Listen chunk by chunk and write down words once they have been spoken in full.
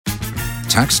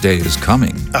Tax day is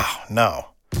coming. Oh, no.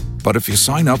 But if you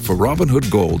sign up for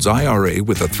Robinhood Gold's IRA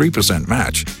with a 3%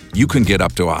 match, you can get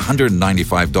up to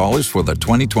 $195 for the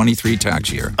 2023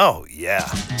 tax year. Oh, yeah.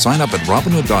 Sign up at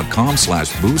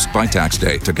Robinhood.com/boost by tax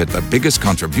day to get the biggest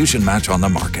contribution match on the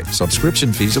market.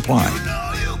 Subscription fees apply.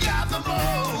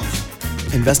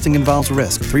 Investing involves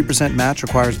risk. 3% match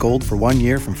requires gold for 1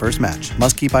 year from first match.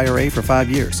 Must keep IRA for 5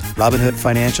 years. Robinhood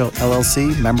Financial,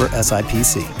 LLC, member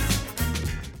SIPC.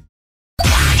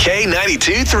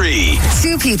 K92-3.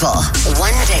 Two people,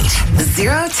 one date,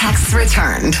 0 texts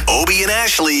returned. Obie and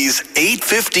Ashley's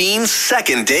 8:15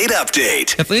 second date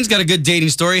update. Kathleen's got a good dating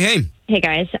story. Hey. Hey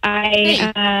guys,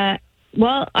 I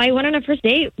went on a first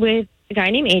date with a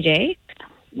guy named AJ.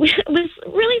 It was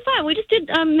really fun. We just did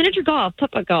miniature golf,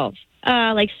 putt-putt golf,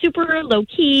 like super low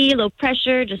key, low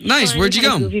pressure, just nice. Fun, Where'd you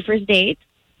go? Goofy first date.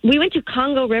 We went to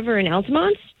Congo River in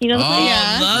Altamont. You know the place?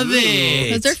 Yeah, love it.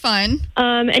 Those are fun.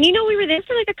 And we were there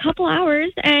for like a couple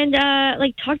hours and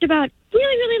talked about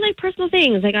really like personal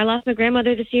things. Like I lost my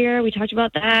grandmother this year. We talked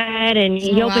about that, and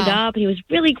he opened up. And he was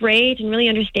really great and really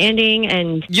understanding.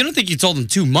 And you don't think you told him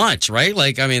too much, right?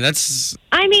 Like, I mean, that's.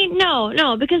 I mean,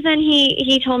 no, because then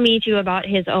he told me too about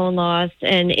his own loss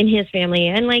and in his family,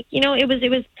 and it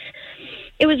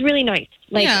was really nice.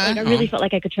 Like I really felt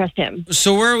like I could trust him.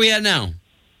 So where are we at now?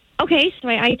 Okay, so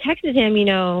I texted him,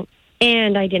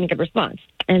 and I didn't get a response.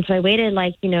 And so I waited,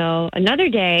 another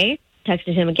day,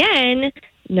 texted him again,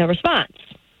 no response.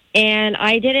 And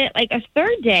I did it, a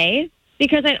third day,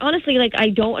 because I honestly, I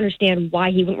don't understand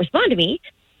why he wouldn't respond to me,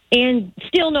 and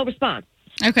still no response.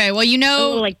 Okay, well,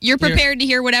 you're prepared to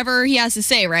hear whatever he has to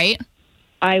say, right?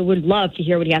 I would love to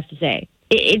hear what he has to say.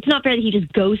 It's not fair that he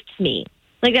just ghosts me.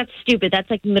 That's stupid. That's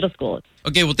middle school.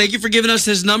 Okay, well, thank you for giving us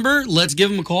his number. Let's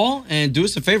give him a call and do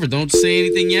us a favor. Don't say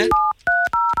anything yet.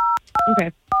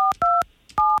 Okay.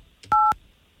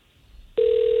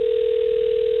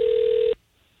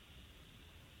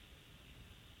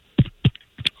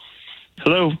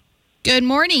 Hello. Good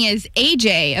morning. Is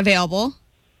AJ available?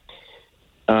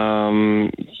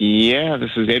 Yeah, this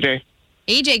is AJ.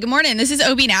 AJ, good morning. This is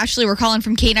Obie and Ashley. We're calling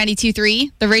from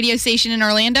K92.3, the radio station in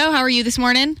Orlando. How are you this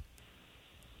morning?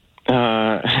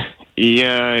 I'm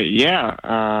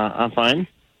fine.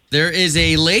 There is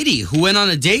a lady who went on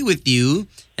a date with you,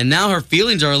 and now her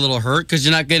feelings are a little hurt because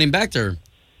you're not getting back to her.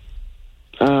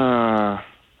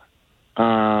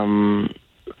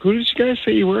 Who did you guys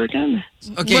say you were again?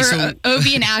 Okay, we're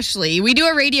Obie and Ashley. We do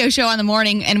a radio show on the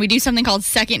morning, and we do something called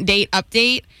Second Date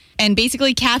Update. And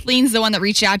basically, Kathleen's the one that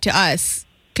reached out to us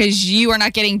because you are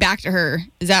not getting back to her.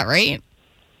 Is that right?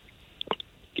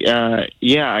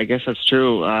 Yeah, I guess that's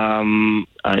true. I mean,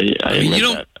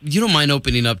 you don't mind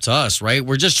opening up to us, right?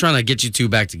 We're just trying to get you two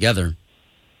back together.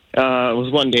 It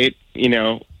was one date.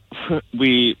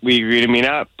 We agreed to meet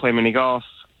up, play mini golf,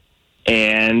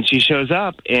 and she shows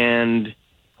up, and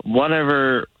one of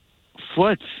her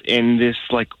foot's in this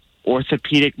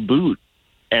orthopedic boot,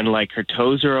 and her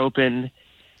toes are open.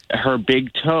 Her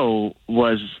big toe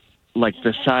was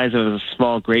the size of a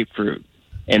small grapefruit,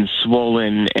 and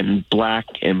swollen and black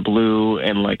and blue,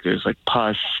 and there's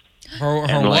pus. Her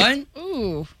what?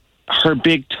 Ooh. Her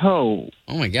big toe.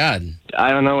 Oh my God.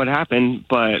 I don't know what happened,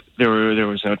 but there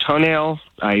was no toenail.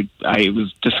 It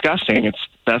was disgusting.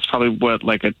 That's probably what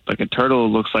a turtle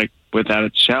looks like without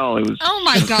its shell. It was. Oh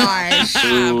my gosh.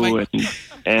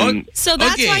 So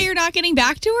that's why you're not getting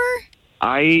back to her?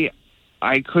 I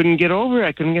couldn't get over it.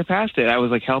 I couldn't get past it. I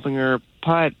was helping her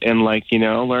putt and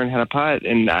learn how to putt,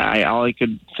 and all I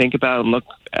could think about and look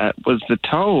at was the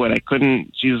toe, and I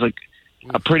couldn't. She was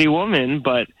a pretty woman,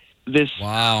 but this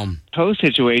toe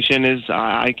situation is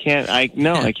I can't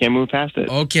move past it.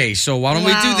 Okay, so why don't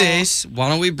we do this? Why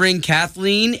don't we bring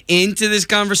Kathleen into this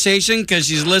conversation because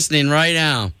she's listening right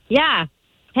now? Yeah.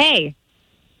 Hey.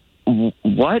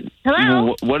 What?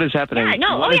 Hello. What is happening? Yeah.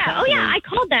 No. Oh yeah. I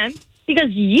called them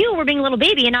because you were being a little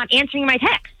baby and not answering my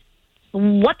text.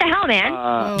 What the hell,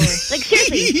 man?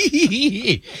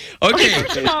 Seriously. Okay.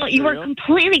 First of all, you were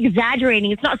completely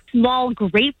exaggerating. It's not a small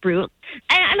grapefruit.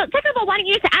 And second of all, why didn't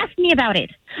you just ask me about it?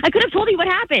 I could have told you what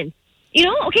happened.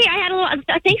 Okay, I had a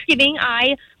Thanksgiving.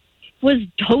 I was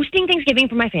hosting Thanksgiving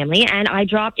for my family, and I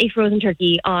dropped a frozen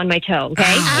turkey on my toe, okay?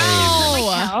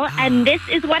 Ow. And this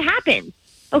is what happened.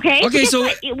 Okay. Okay, so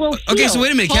wait a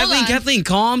minute, Hold Kathleen,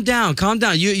 calm down.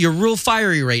 You're real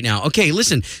fiery right now. Okay,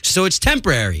 listen. So it's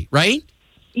temporary, right?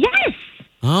 Yes.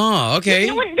 Oh, okay.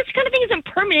 This kind of thing isn't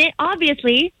permanent,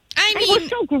 obviously. I mean, it was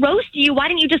so gross to you. Why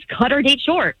didn't you just cut our date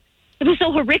short? It was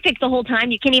so horrific the whole time.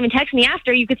 You can't even text me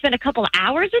after. You could spend a couple of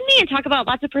hours with me and talk about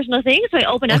lots of personal things. So I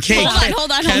opened up. Okay,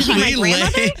 Hold on.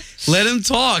 let him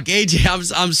talk.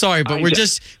 AJ, I'm sorry, but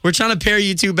we're trying to pair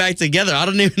you two back together. I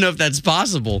don't even know if that's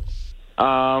possible.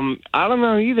 I don't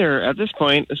know either at this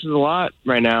point. This is a lot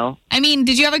right now. I mean,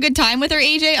 did you have a good time with her,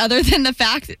 AJ, other than the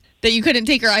fact that you couldn't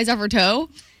take your eyes off her toe?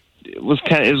 It was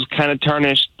kind of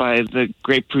tarnished by the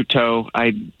grapefruit toe.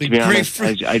 To be honest,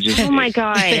 I just. Oh my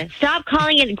God! Stop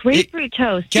calling it grapefruit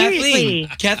toe. Seriously,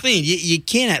 Kathleen, you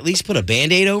can't at least put a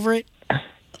Band-Aid over it?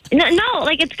 No,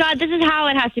 like it's God. This is how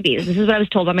it has to be. This is what I was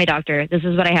told by my doctor. This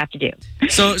is what I have to do.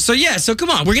 So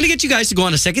come on. We're gonna get you guys to go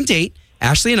on a second date.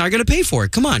 Ashley and I are going to pay for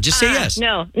it. Come on, just say yes.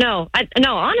 No.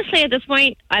 Honestly, at this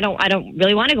point, I don't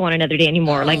really want to go on another day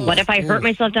anymore. Like, what if I hurt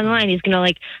myself down the line? He's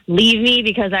going to leave me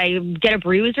because I get a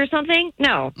bruise or something?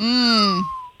 No.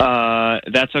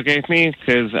 That's okay with me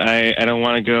because I don't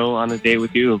want to go on a date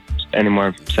with you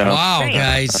anymore. So wow, Great.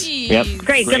 guys. Yep.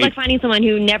 Great. Good luck finding someone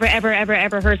who never, ever, ever,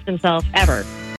 ever hurts themselves ever.